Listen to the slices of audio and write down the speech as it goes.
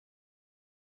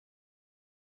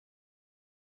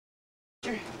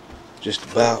Just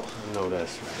about. I know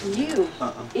that's right. You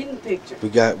in the picture. We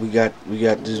got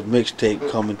this mixtape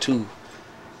coming too.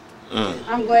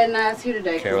 I'm glad Ni's here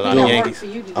today. Carolina Yankees.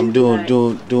 I'm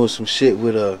doing some shit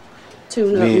with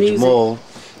Tune me and Jamal.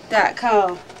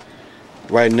 .com.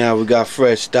 Right now we got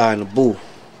Fresh Stuy in the booth.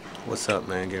 What's up,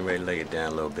 man? Getting ready to lay it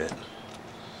down a little bit.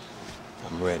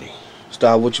 I'm ready.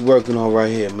 Stuy, what you working on right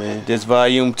here, man? This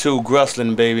volume 2,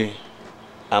 Grustling, baby.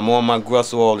 I'm on my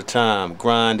grustle all the time.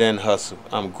 Grind and hustle.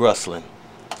 I'm grustling.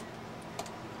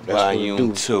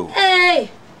 Volume 2.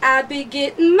 Hey, I be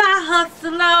getting my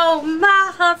hustle on,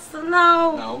 my hustle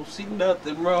on. I don't see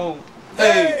nothing wrong.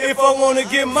 Hey, if I wanna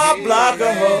get my block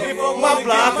of her, my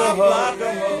block of her,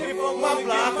 my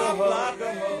block of her,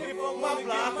 my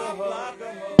block of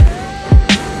her.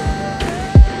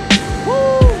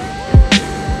 Woo!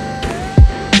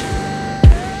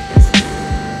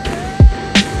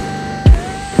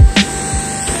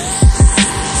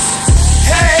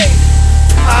 Hey,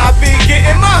 I be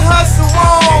getting my hustle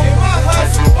on.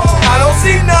 I don't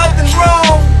see nothing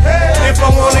wrong. If I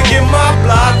wanna get my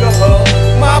block of her,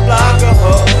 my block of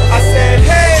her. I said,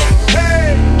 hey,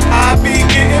 I be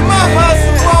getting my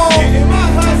hustle on.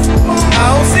 I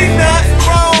don't see nothing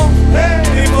wrong.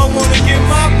 If I wanna get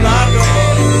my block of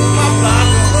her, my block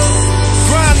of her.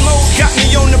 Grind mode got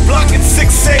me on the block at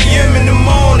 6 a.m. in the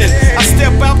morning. I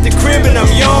step out the crib and I'm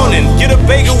yawning. Get a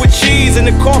bagel with cheese and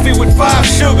a coffee with 5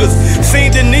 sugars.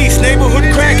 Seen Denise, neighborhood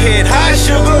crackhead, high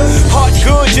sugar. Heart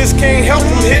good, just can't help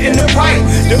from hitting the pipe.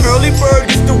 The early bird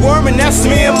gets the worm and that's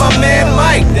me and my man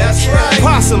Mike. That's right.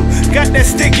 Possum, got that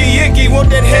sticky icky, want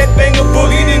that headbanger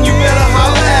boogie, then you better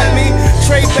holler at me.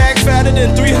 Tray bag fatter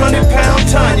than 300-pound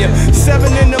Tanya.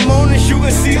 7 in the morning,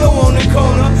 shooting CeeLo on the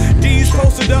corner. D's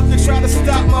posted up to try to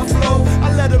stop my flow.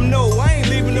 I let them know I ain't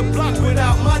leaving the block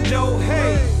without my dough.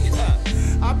 Hey.